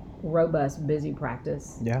a robust, busy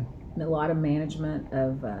practice. Yeah. A lot of management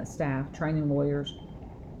of staff, training lawyers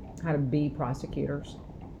how to be prosecutors.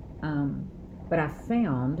 But I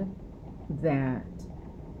found that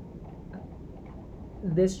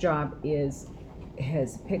this job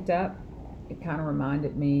has picked up. It kind of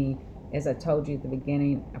reminded me, as I told you at the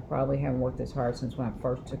beginning, I probably haven't worked this hard since when I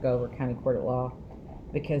first took over county court at law,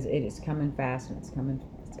 because it is coming fast and it's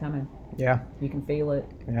coming. Yeah. You can feel it.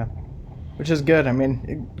 Yeah. Which is good. I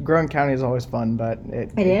mean, growing county is always fun, but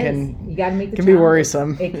it can, you got to meet the can be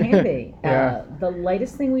worrisome. It can be. Yeah. The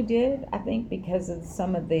latest thing we did, I think, because of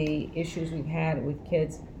some of the issues we've had with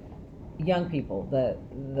kids, young people,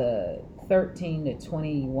 the 13 to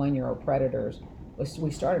 21-year-old predators, we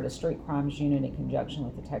started a street crimes unit in conjunction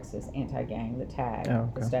with the Texas Anti-Gang, the TAG,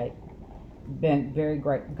 the state. Been very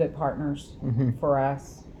good partners for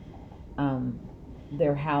us.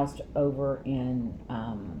 They're housed over in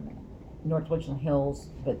North Richland Hills,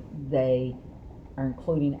 but they are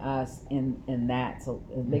including us in that. It's a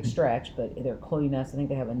big stretch, but they're including us. I think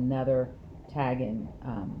they have another tag in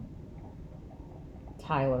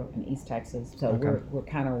Tyler in East Texas. So we're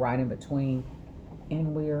kind of right in between,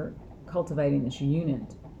 and we're cultivating this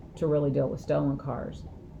unit to really deal with stolen cars,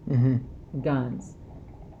 guns.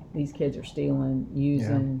 These kids are stealing,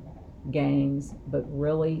 using gangs, but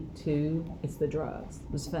really too, it's the drugs.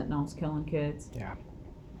 This fentanyl's killing kids. Yeah.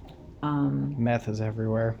 Meth is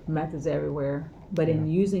everywhere. But in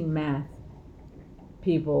using meth,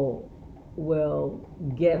 people will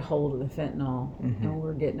get hold of the fentanyl, and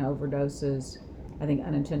we're getting overdoses, I think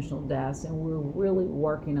unintentional deaths, and we're really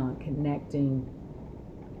working on connecting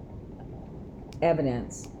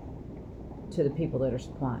evidence to the people that are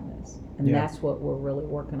supplying this. And that's what we're really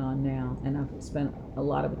working on now. And I've spent a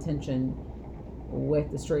lot of attention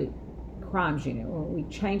with the street crimes unit. We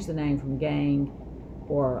changed the name from gang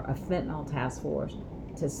or a fentanyl task force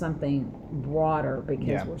to something broader,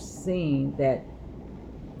 because we're seeing that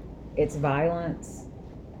it's violence,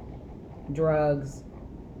 drugs,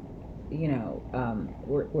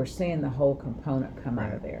 we're seeing the whole component come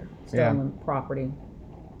out of there. Stolen property.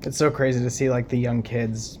 It's so crazy to see like the young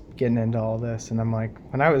kids getting into all this, and I'm like,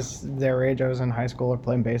 when I was their age, I was in high school or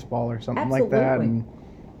playing baseball or something like that, and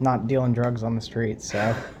not dealing drugs on the streets.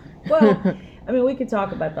 So well, I mean, we could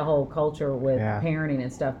talk about the whole culture with parenting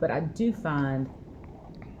and stuff, but I do find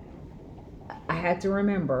I had to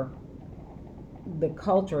remember the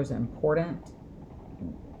culture is important,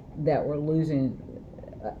 that we're losing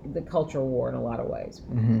the culture war in a lot of ways.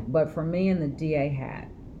 But for me in the DA hat,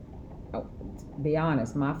 to be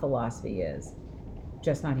honest, my philosophy is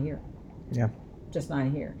just not here. Just not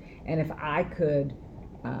here. And if I could,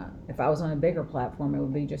 if I was on a bigger platform, it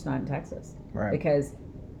would be just not in Texas. Right. Because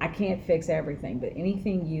I can't fix everything, but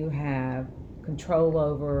anything you have control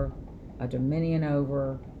over, a dominion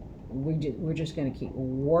over, we're just going to keep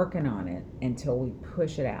working on it until we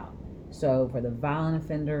push it out. So for the violent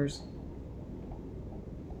offenders,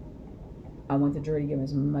 I want the jury to give them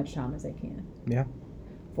as much time as they can. Yeah.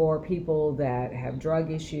 For people that have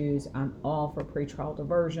drug issues, I'm all for pretrial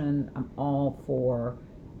diversion. I'm all for,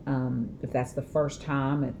 if that's the first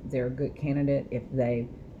time, if they're a good candidate, if they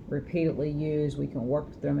repeatedly use, we can work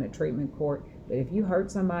with them in a treatment court. But if you hurt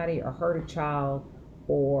somebody or hurt a child,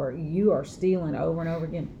 or you are stealing over and over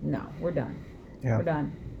again, no, we're done. Yeah. We're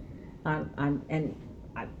done.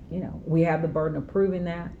 We have the burden of proving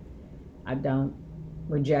that. I don't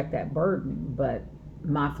reject that burden, but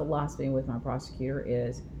my philosophy with my prosecutor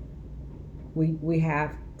is we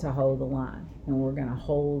have to hold the line, and we're going to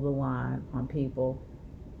hold the line on people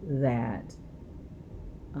that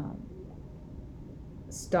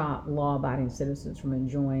stop law-abiding citizens from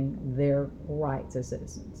enjoying their rights as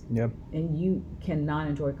citizens. Yep. And you cannot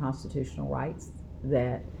enjoy constitutional rights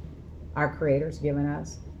that our Creator's given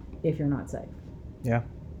us if you're not safe. Yeah.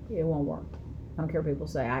 It won't work. I don't care what people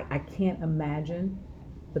say. I can't imagine,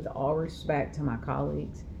 with all respect to my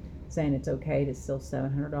colleagues, saying it's okay to steal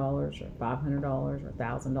 $700 or $500 or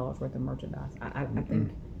 $1,000 worth of merchandise. I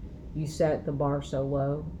think you set the bar so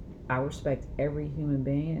low. I respect every human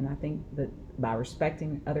being, and I think that by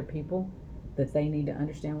respecting other people, that they need to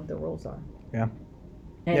understand what the rules are. Yeah.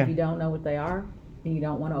 And if you don't know what they are, and you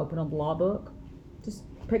don't want to open up a law book, just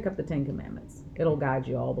pick up the 10 Commandments. It'll guide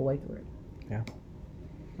you all the way through. Yeah.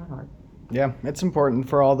 Not hard. Yeah, it's important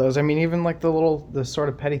for all those. I mean, even like the sort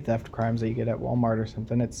of petty theft crimes that you get at Walmart or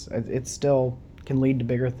something, it still can lead to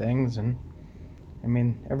bigger things, and I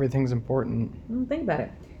mean, everything's important. Think about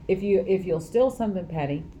it. If you'll steal something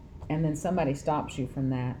petty and then somebody stops you from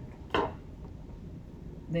that,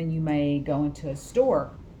 then you may go into a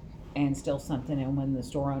store and steal something, and when the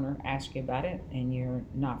store owner asks you about it and you're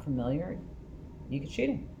not familiar, you could shoot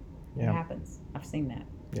him. It happens. I've seen that.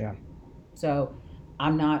 Yeah. So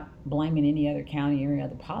I'm not blaming any other county or any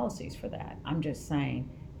other policies for that. I'm just saying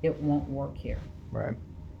it won't work here. Right.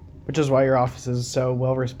 Which is why your office is so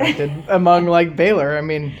well respected among like Baylor. I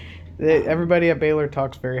mean, everybody at Baylor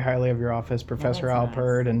talks very highly of your office, Professor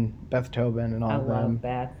Alpert and Beth Tobin and all of them. I love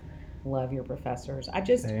Beth. Love your professors.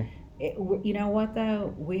 You know what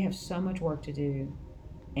though? We have so much work to do,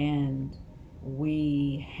 and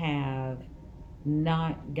we have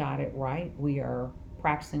not got it right. We are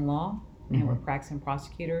practicing law, and we're practicing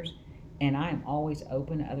prosecutors, and I am always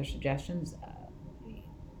open to other suggestions.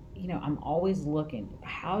 I'm always looking,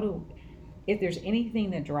 if there's anything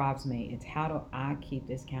that drives me, it's how do I keep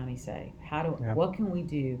this county safe? What can we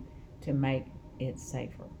do to make it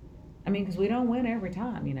safer? I mean, because we don't win every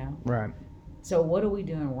time, Right. So what are we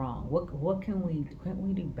doing wrong? What can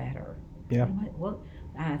we do better? Yeah. What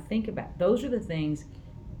I think about, those are the things,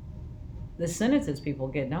 the sentences people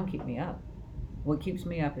get don't keep me up. What keeps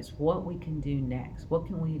me up is what we can do next. What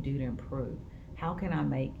can we do to improve? How can I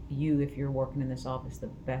make you, if you're working in this office, the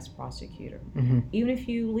best prosecutor? Even if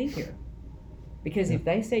you leave here. Because if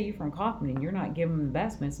they say you're from Kaufman and you're not giving them the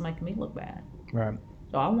best, it's making me look bad. Right.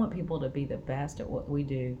 So I want people to be the best at what we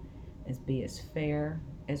do, is be as fair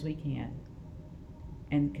as we can,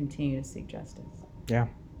 and continue to seek justice. Yeah,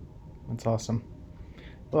 that's awesome.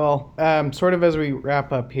 Well, sort of as we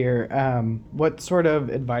wrap up here, what sort of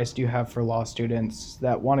advice do you have for law students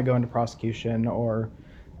that want to go into prosecution or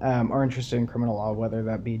are interested in criminal law, whether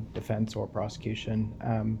that be defense or prosecution?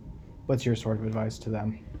 What's your sort of advice to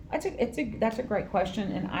them? That's a great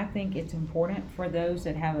question, and I think it's important for those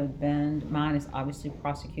that have a bend. Mine is obviously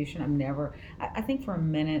prosecution. I think for a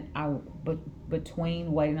minute,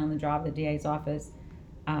 between waiting on the job at the DA's office,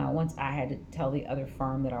 once I had to tell the other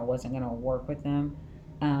firm that I wasn't going to work with them,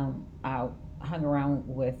 I hung around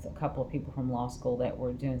with a couple of people from law school that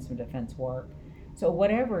were doing some defense work. So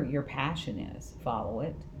whatever your passion is, follow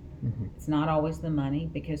it. It's not always the money,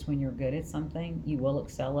 because when you're good at something, you will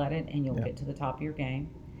excel at it and you'll get to the top of your game.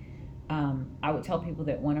 I would tell people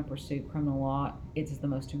that want to pursue criminal law, it's the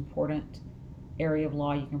most important area of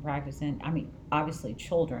law you can practice in. I mean, obviously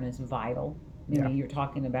children is vital. You're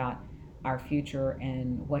talking about our future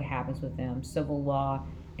and what happens with them. Civil law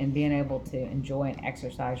and being able to enjoy and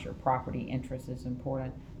exercise your property interests is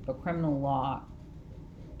important. But criminal law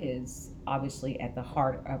is obviously at the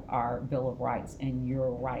heart of our Bill of Rights and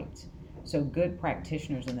your rights. So good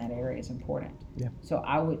practitioners in that area is important. Yeah. So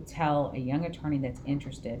I would tell a young attorney that's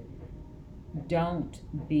interested, don't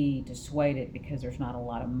be dissuaded because there's not a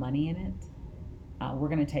lot of money in it. We're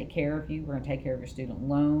going to take care of you. We're going to take care of your student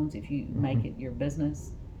loans. If you make it your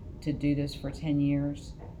business to do this for 10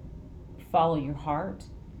 years, follow your heart.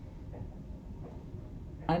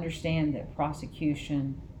 Understand that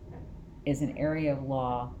prosecution is an area of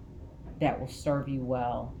law that will serve you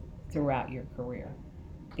well throughout your career.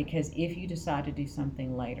 Because if you decide to do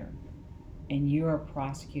something later and you're a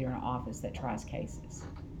prosecutor in an office that tries cases,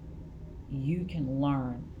 you can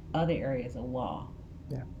learn other areas of law,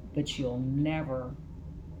 but you'll never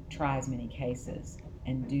try as many cases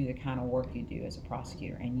and do the kind of work you do as a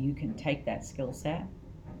prosecutor. And you can take that skill set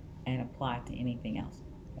and apply it to anything else.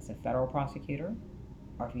 As a federal prosecutor,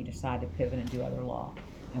 or if you decide to pivot and do other law.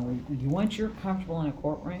 And once you're comfortable in a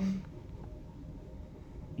courtroom,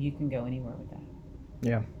 you can go anywhere with that.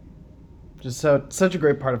 Yeah. Just such a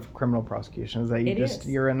great part of criminal prosecution is that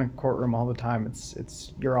you're in a courtroom all the time.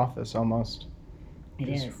 It's your office almost.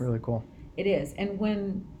 It's really cool. It is. And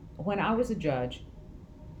when I was a judge,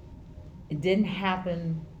 it didn't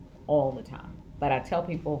happen all the time. But I tell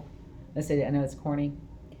people, I know it's corny,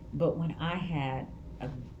 but when I had a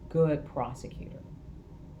good prosecutor,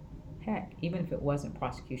 heck, even if it wasn't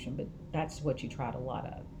prosecution, but that's what you tried a lot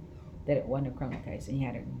of, that it wasn't a criminal case, and you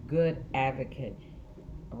had a good advocate,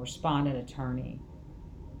 a respondent attorney,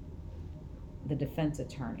 the defense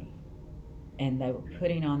attorney, and they were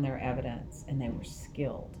putting on their evidence and they were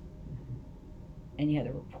skilled. And you had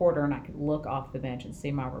the reporter, and I could look off the bench and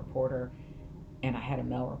see my reporter, and I had a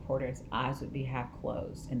male reporter, his eyes would be half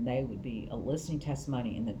closed, and they would be eliciting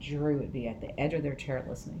testimony, and the jury would be at the edge of their chair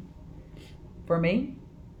listening. For me,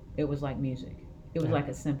 it was like music. It was like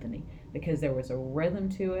a symphony, because there was a rhythm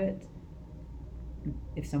to it.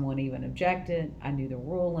 If someone even objected, I knew the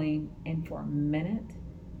ruling, and for a minute,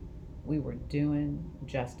 we were doing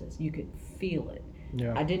justice. You could feel it.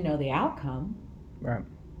 Yeah. I didn't know the outcome, right?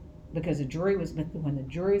 Because when the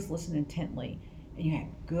jury was listening intently, and you had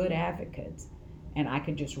good advocates, and I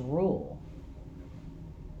could just rule.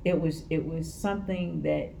 It was something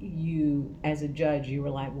that you, as a judge, you were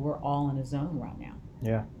like, we're all in a zone right now.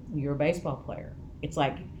 Yeah. You're a baseball player. It's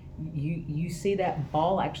like you see that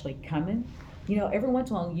ball actually coming. You know, every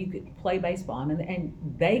once in a while you could play baseball, and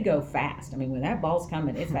they go fast. I mean, when that ball's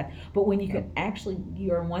coming, it's fast. But when you can actually,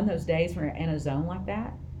 you're in one of those days where you're in a zone like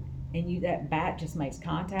that, and that bat just makes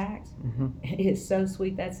contact. It's so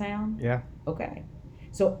sweet, that sound. Yeah. Okay.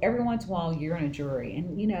 So every once in a while you're in a jury,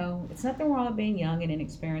 and you know, it's nothing wrong with being young and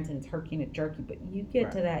inexperienced and it's herky and jerky, but you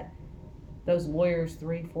get to those lawyers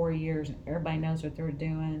 3-4 years and everybody knows what they're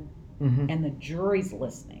doing, and the jury's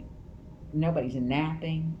listening. Nobody's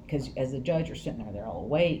napping, because as a judge you're sitting there, they're all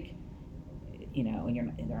awake, you know,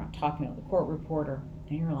 and they're not talking to the court reporter,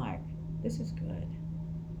 and you're like, this is good.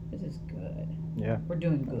 Yeah. We're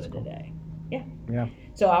doing good today. Yeah. Yeah.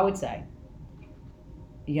 So I would say,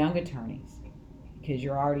 young attorneys, because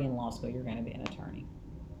you're already in law school, you're going to be an attorney.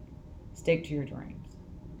 Stick to your dreams.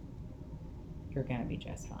 You're going to be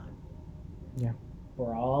just fine. Yeah.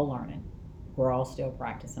 We're all learning. We're all still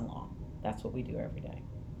practicing law. That's what we do every day.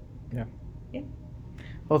 Yeah. Yeah.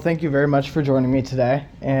 Well, thank you very much for joining me today.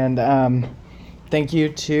 And thank you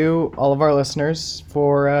to all of our listeners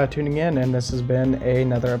for tuning in. And this has been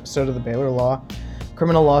another episode of the Baylor Law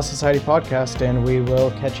Criminal Law Society podcast. And we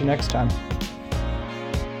will catch you next time.